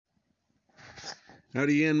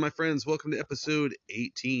Howdy, my friends. Welcome to episode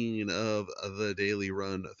 18 of the Daily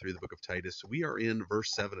Run through the book of Titus. We are in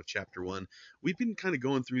verse 7 of chapter 1. We've been kind of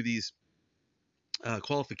going through these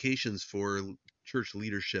qualifications for church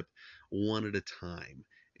leadership one at a time.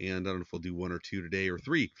 And I don't know if we'll do one or two today or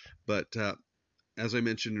three, but as I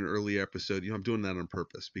mentioned in an earlier episode, I'm doing that on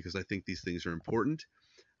purpose because I think these things are important.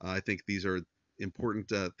 I think these are important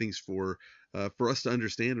things for us to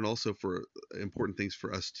understand, and also for important things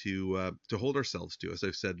for us to hold ourselves to. As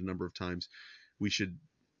I've said a number of times, we should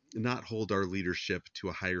not hold our leadership to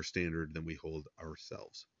a higher standard than we hold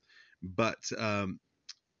ourselves. But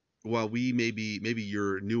while we maybe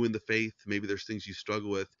you're new in the faith, maybe there's things you struggle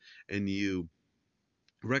with, and you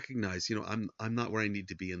recognize, I'm not where I need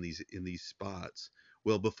to be in these spots.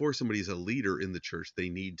 Well, before somebody's a leader in the church, they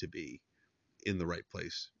need to be in the right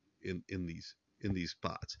place in these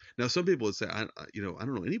spots. Now, some people would say, I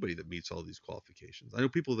don't know anybody that meets all these qualifications. I know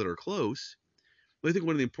people that are close, but I think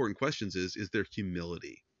one of the important questions is there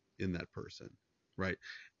humility in that person, right?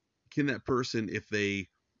 Can that person, if they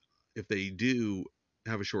do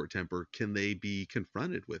have a short temper, can they be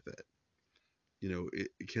confronted with it?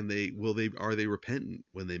 Can they, will they, are they repentant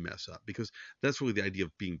when they mess up? Because that's really the idea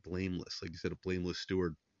of being blameless. Like you said, a blameless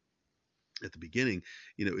steward at the beginning,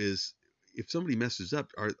 is if somebody messes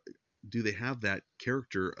up, do they have that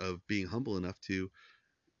character of being humble enough to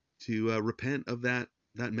repent of that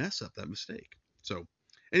mess up, that mistake? So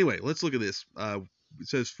anyway, let's look at this. It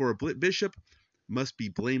says, for a bishop must be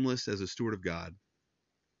blameless as a steward of God,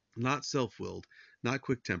 not self-willed, not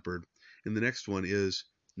quick-tempered. And the next one is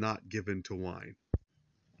not given to wine.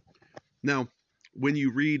 Now, when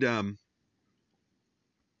you read the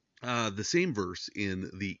same verse in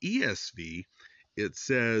the ESV, it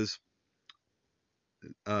says,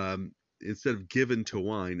 instead of given to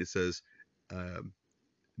wine, it says, um,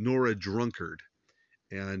 nor a drunkard.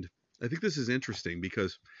 And I think this is interesting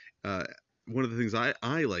because uh, one of the things I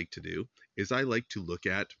like to do is I like to look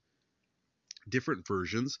at different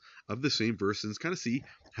versions of the same verse and kind of see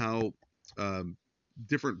how um,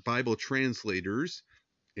 different Bible translators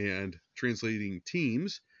and translating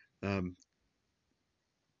teams, um,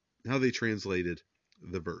 how they translated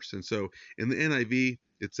the verse. And so in the NIV,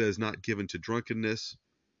 it says not given to drunkenness.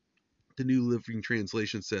 The New Living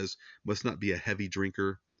Translation says must not be a heavy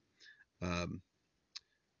drinker. Um,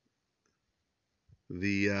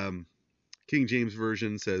 the King James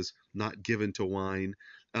Version says not given to wine.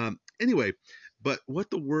 Anyway, but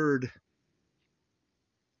what the word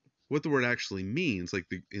actually means, like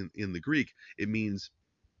in the Greek, it means,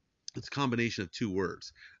 it's a combination of two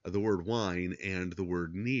words, the word wine and the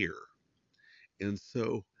word near. And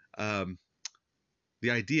so um,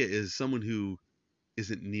 the idea is someone who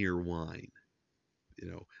isn't near wine, you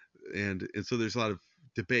know, and so there's a lot of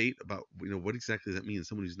debate about what exactly that means,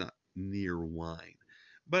 someone who's not near wine.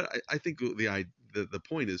 But I think the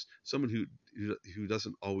point is someone who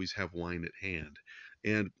doesn't always have wine at hand.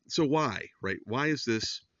 And so why, right? Why is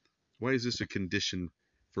this a condition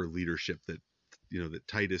for leadership, that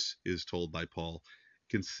Titus is told by Paul,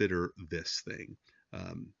 consider this thing.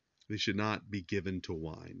 Um, they should not be given to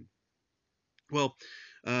wine. Well,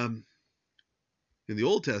 um, in the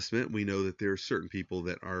Old Testament, we know that there are certain people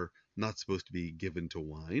that are not supposed to be given to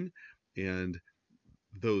wine, and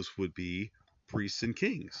those would be priests and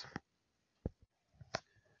kings.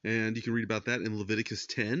 And you can read about that in Leviticus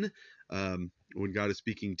 10, when God is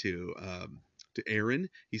speaking to Aaron.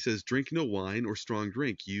 He says, drink no wine or strong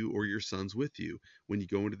drink, you or your sons with you, when you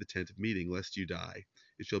go into the tent of meeting, lest you die.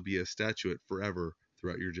 It shall be a statute forever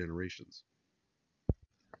throughout your generations.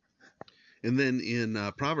 And then in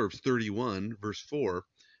Proverbs 31, verse 4,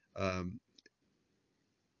 um,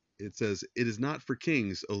 it says, it is not for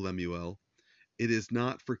kings, O Lemuel, it is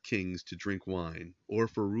not for kings to drink wine, or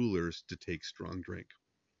for rulers to take strong drink,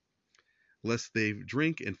 lest they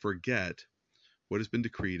drink and forget what has been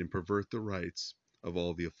decreed and pervert the rights of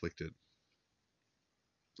all the afflicted.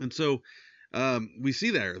 And so we see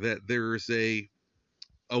there that there's a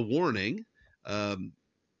warning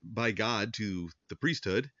by God to the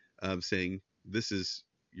priesthood, saying, this is,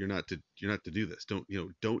 you're not to do this.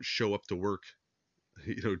 Don't show up to work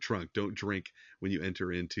drunk. Don't drink when you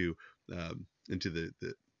enter into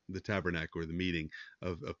the tabernacle or the meeting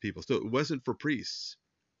of people. So it wasn't for priests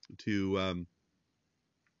to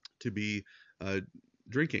be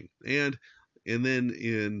drinking. And then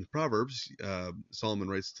in Proverbs, Solomon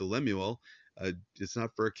writes to Lemuel, it's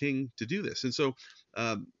not for a king to do this. And so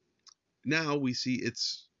um, now we see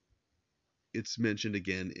it's mentioned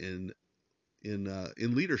again in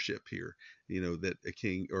leadership here, that a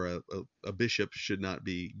king or a bishop should not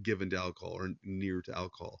be given to alcohol or near to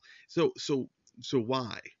alcohol. So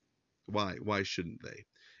why? Why shouldn't they?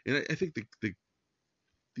 And I think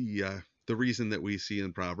the reason that we see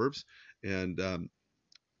in Proverbs and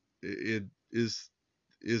it is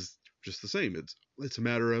just the same. It's a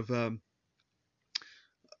matter of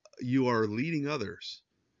you are leading others.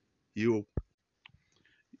 You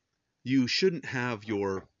you shouldn't have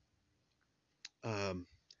um,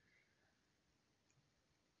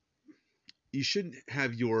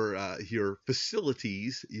 your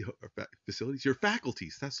facilities, your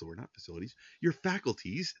faculties. That's the word, not facilities. Your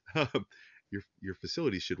faculties, your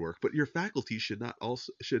facilities should work, but your faculties should not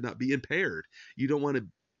be impaired. You don't want to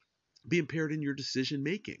be impaired in your decision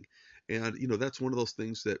making, and that's one of those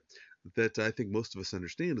things that I think most of us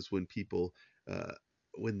understand is when people uh,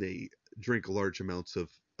 when they drink large amounts of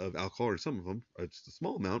alcohol, or some of them, just a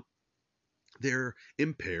small amount, they're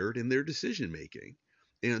impaired in their decision making.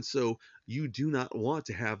 And so you do not want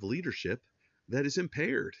to have leadership that is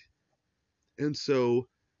impaired. And so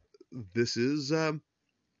this is good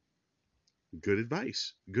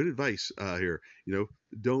advice. Good advice here.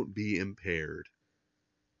 Don't be impaired.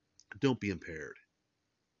 Don't be impaired.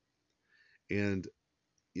 And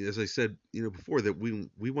as I said, before, that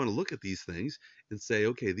we want to look at these things and say,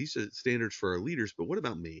 okay, these are standards for our leaders, but what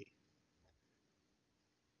about me?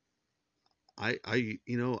 I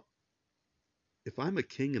if I'm a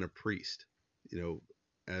king and a priest,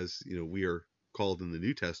 as we are called in the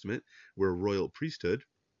New Testament, we're a royal priesthood.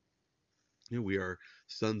 We are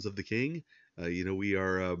sons of the King. We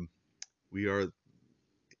are we are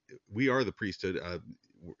we are the priesthood.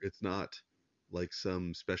 It's not like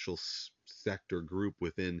some special sect or group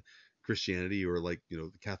within Christianity, or like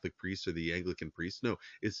the Catholic priest or the Anglican priest. No,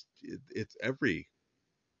 it's every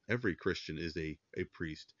Christian is a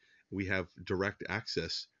priest. We have direct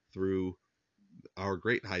access through our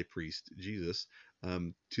great high priest Jesus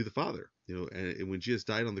to the Father. And when Jesus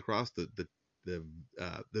died on the cross, the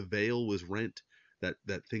veil was rent.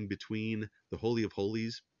 That thing between the Holy of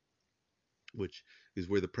Holies, which is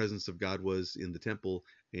where the presence of God was in the temple,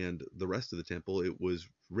 and the rest of the temple, it was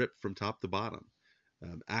ripped from top to bottom.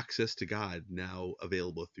 Access to God now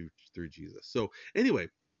available through Jesus. So anyway,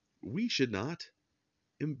 we should not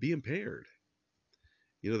be impaired.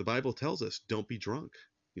 The Bible tells us, don't be drunk.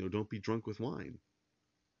 Don't be drunk with wine.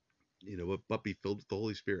 But be filled with the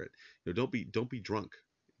Holy Spirit. Don't be drunk.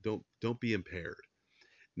 Don't be impaired.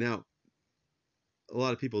 Now, a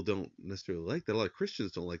lot of people don't necessarily like that. A lot of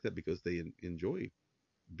Christians don't like that because they enjoy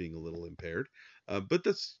being a little impaired. But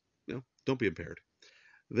that's don't be impaired.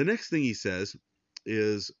 The next thing he says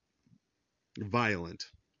is violent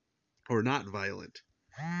or not violent.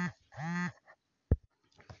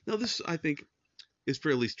 Now, this I think is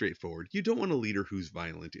fairly straightforward. You don't want a leader who's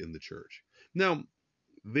violent in the church. Now,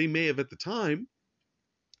 they may have at the time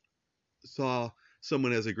saw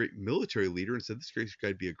someone as a great military leader and said, this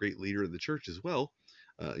guy'd be a great leader in the church as well.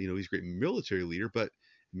 He's a great military leader, but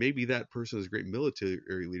maybe that person is a great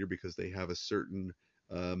military leader because they have a certain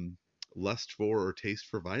um, lust for or taste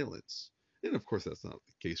for violence. And of course, that's not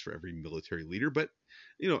the case for every military leader, but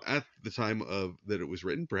at the time of that it was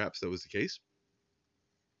written, perhaps that was the case.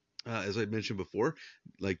 As I mentioned before,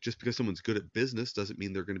 like, just because someone's good at business doesn't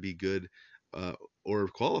mean they're going to be good or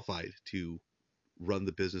qualified to run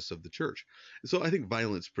the business of the church. So I think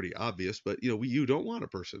violence is pretty obvious, but you don't want a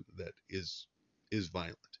person that is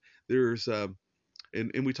violent. There's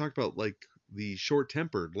and we talked about like the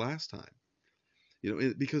short-tempered last time.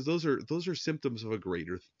 Because those are symptoms of a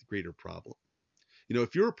greater problem.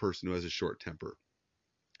 If you're a person who has a short temper,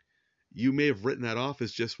 you may have written that off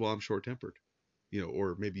as just, well, I'm short-tempered.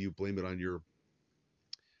 Or maybe you blame it on your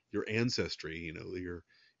ancestry.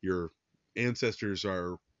 Your ancestors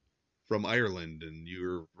are from Ireland and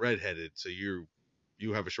you're redheaded, so you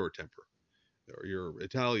have a short temper, or you're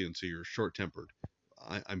Italian, so you're short tempered.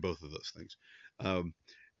 I'm both of those things. Um,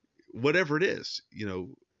 Whatever it is,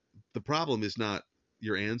 the problem is not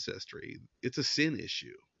your ancestry; it's a sin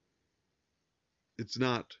issue. It's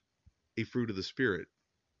not a fruit of the spirit,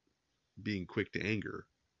 being quick to anger.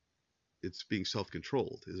 It's being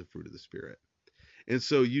self-controlled is a fruit of the spirit. And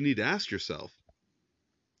so you need to ask yourself,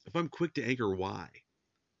 if I'm quick to anger, why?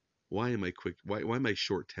 Why am I quick? Why am I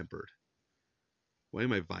short-tempered? Why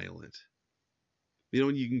am I violent?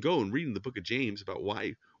 And you can go and read in the book of James about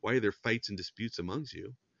why are there fights and disputes amongst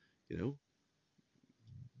you. You know,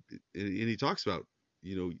 and he talks about,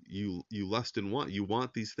 you lust and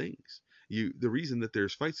want these things. The reason that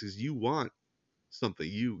there's fights is you want something,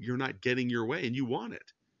 you're not getting your way and you want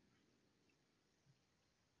it.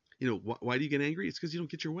 Why do you get angry? It's because you don't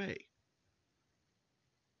get your way.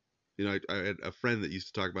 I had a friend that used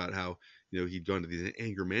to talk about how he'd gone to these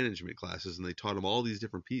anger management classes and they taught him all these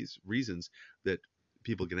different reasons that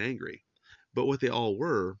people get angry. But what they all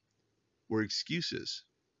were excuses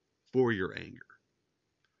for your anger.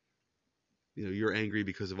 You're angry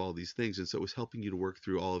because of all these things, and so it was helping you to work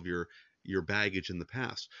through all of your baggage in the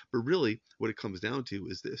past. But really, what it comes down to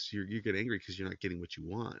is this: you get angry because you're not getting what you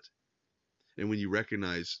want, and when you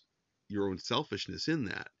recognize your own selfishness in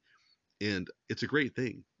that, and it's a great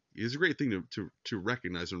thing. It's a great thing to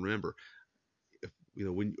recognize and remember.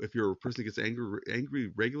 If you're a person that gets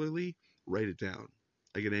angry regularly, write it down.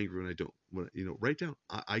 I get angry when I don't. Write down.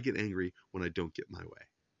 I get angry when I don't get my way.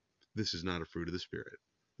 This is not a fruit of the Spirit.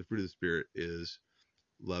 The fruit of the Spirit is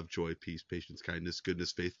love, joy, peace, patience, kindness,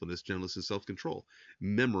 goodness, faithfulness, gentleness, and self-control.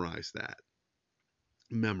 Memorize that.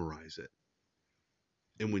 Memorize it.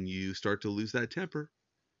 And when you start to lose that temper,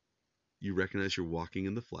 you recognize you're walking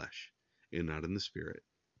in the flesh and not in the Spirit.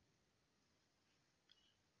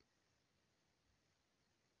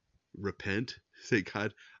 Repent. Say,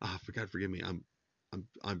 God, for God, forgive me.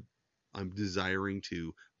 I'm desiring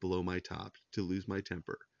to blow my top, to lose my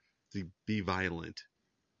temper, to be violent,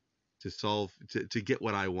 to get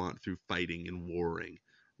what I want through fighting and warring,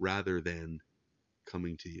 rather than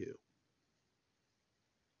coming to you.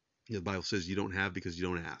 The Bible says you don't have because you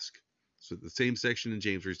don't ask. So the same section in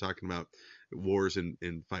James where he's talking about wars and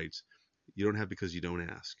fights, you don't have because you don't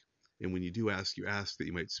ask. And when you do ask, you ask that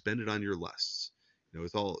you might spend it on your lusts.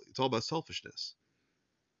 It's all about selfishness.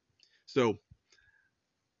 So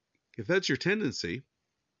if that's your tendency,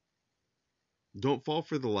 don't fall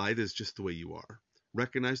for the lie that is just the way you are.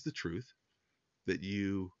 Recognize the truth that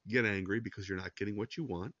you get angry because you're not getting what you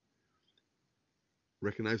want.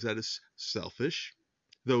 Recognize that as selfish.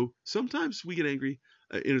 Though sometimes we get angry,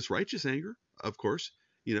 and it's righteous anger, of course.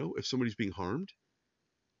 If somebody's being harmed,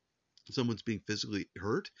 someone's being physically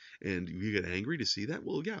hurt, and you get angry to see that,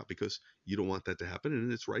 well, yeah, because you don't want that to happen,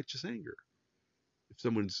 and it's righteous anger. If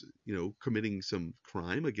someone's, committing some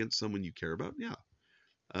crime against someone you care about, yeah,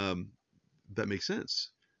 that makes sense.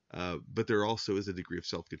 But there also is a degree of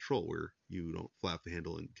self-control where you don't flap the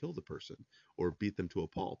handle and kill the person or beat them to a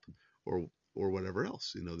pulp or whatever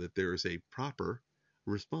else. That there is a proper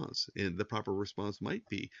response, and the proper response might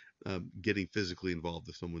be getting physically involved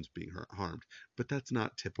if someone's being harmed. But that's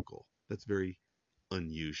not typical. That's very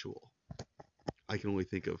unusual. I can only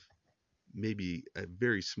think of maybe a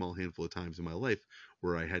very small handful of times in my life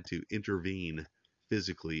where I had to intervene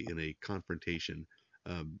physically in a confrontation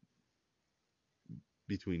um,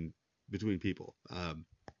 between people.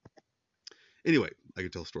 Anyway, I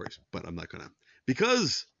could tell stories, but I'm not gonna,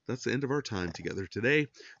 because that's the end of our time together today.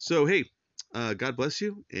 So hey, God bless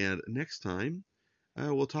you, and next time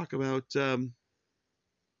we'll talk about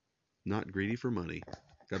not greedy for money.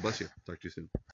 God bless you. Talk to you soon.